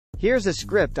Here's a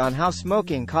script on how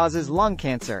smoking causes lung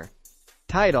cancer.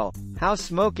 Title: How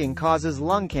smoking causes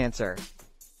lung cancer.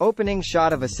 Opening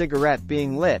shot of a cigarette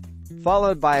being lit,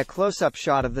 followed by a close-up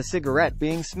shot of the cigarette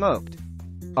being smoked.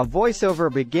 A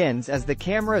voiceover begins as the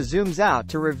camera zooms out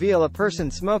to reveal a person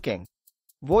smoking.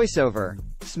 Voiceover: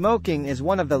 Smoking is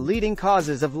one of the leading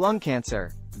causes of lung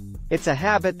cancer. It's a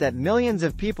habit that millions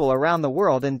of people around the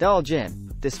world indulge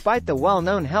in, despite the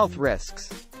well-known health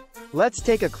risks. Let's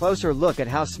take a closer look at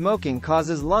how smoking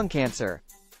causes lung cancer.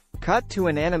 Cut to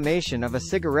an animation of a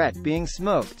cigarette being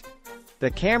smoked. The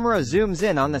camera zooms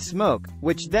in on the smoke,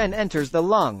 which then enters the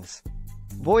lungs.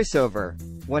 Voiceover: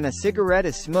 When a cigarette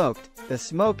is smoked, the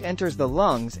smoke enters the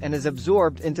lungs and is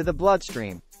absorbed into the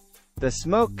bloodstream. The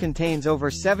smoke contains over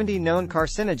 70 known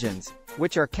carcinogens,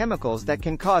 which are chemicals that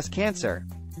can cause cancer.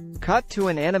 Cut to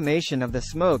an animation of the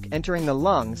smoke entering the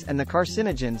lungs and the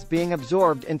carcinogens being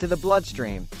absorbed into the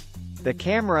bloodstream. The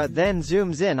camera then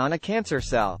zooms in on a cancer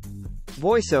cell.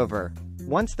 Voiceover: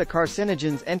 Once the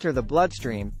carcinogens enter the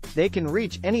bloodstream, they can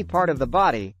reach any part of the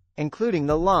body, including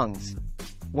the lungs.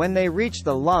 When they reach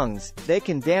the lungs, they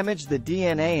can damage the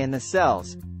DNA in the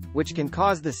cells, which can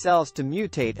cause the cells to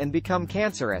mutate and become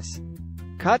cancerous.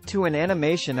 Cut to an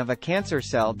animation of a cancer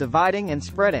cell dividing and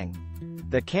spreading.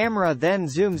 The camera then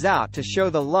zooms out to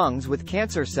show the lungs with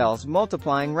cancer cells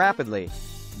multiplying rapidly.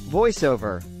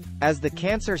 Voiceover: As the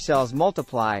cancer cells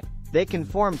multiply, they can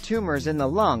form tumors in the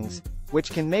lungs, which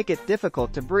can make it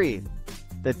difficult to breathe.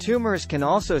 The tumors can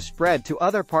also spread to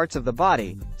other parts of the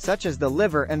body, such as the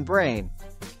liver and brain.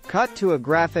 Cut to a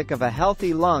graphic of a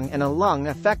healthy lung and a lung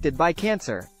affected by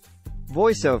cancer.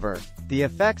 Voiceover: The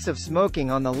effects of smoking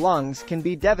on the lungs can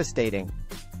be devastating.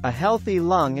 A healthy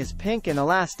lung is pink and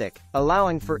elastic,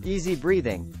 allowing for easy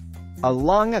breathing. A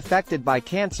lung affected by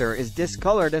cancer is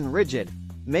discolored and rigid,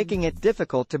 making it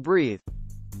difficult to breathe.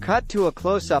 Cut to a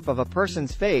close-up of a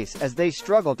person's face as they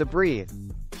struggle to breathe.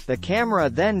 The camera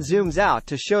then zooms out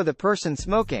to show the person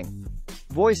smoking.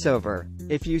 Voiceover: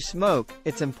 If you smoke,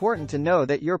 it's important to know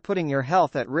that you're putting your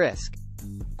health at risk.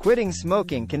 Quitting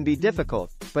smoking can be difficult,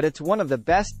 but it's one of the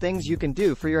best things you can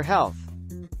do for your health.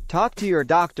 Talk to your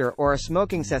doctor or a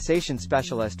smoking cessation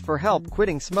specialist for help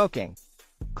quitting smoking.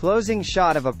 Closing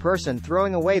shot of a person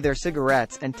throwing away their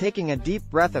cigarettes and taking a deep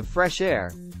breath of fresh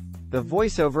air. The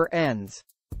voiceover ends.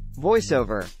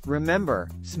 Voiceover: Remember,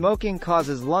 smoking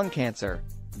causes lung cancer,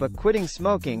 but quitting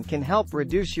smoking can help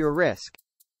reduce your risk.